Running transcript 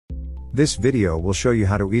This video will show you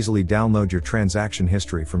how to easily download your transaction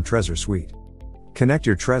history from Trezor Suite. Connect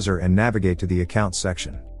your Trezor and navigate to the Accounts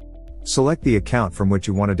section. Select the account from which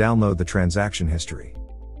you want to download the transaction history.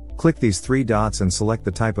 Click these three dots and select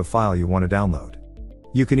the type of file you want to download.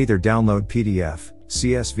 You can either download PDF,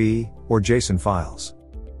 CSV, or JSON files.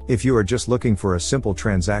 If you are just looking for a simple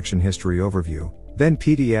transaction history overview, then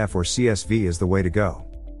PDF or CSV is the way to go.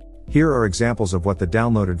 Here are examples of what the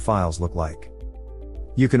downloaded files look like.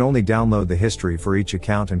 You can only download the history for each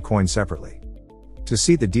account and coin separately. To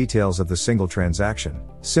see the details of the single transaction,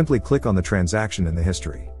 simply click on the transaction in the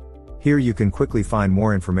history. Here you can quickly find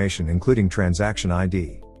more information including transaction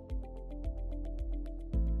ID.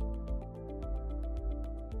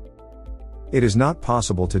 It is not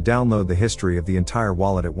possible to download the history of the entire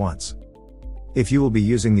wallet at once. If you will be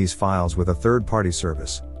using these files with a third-party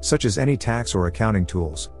service, such as any tax or accounting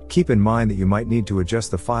tools, keep in mind that you might need to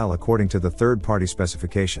adjust the file according to the third-party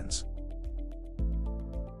specifications.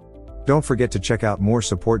 Don't forget to check out more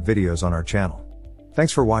support videos on our channel.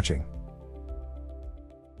 Thanks for watching.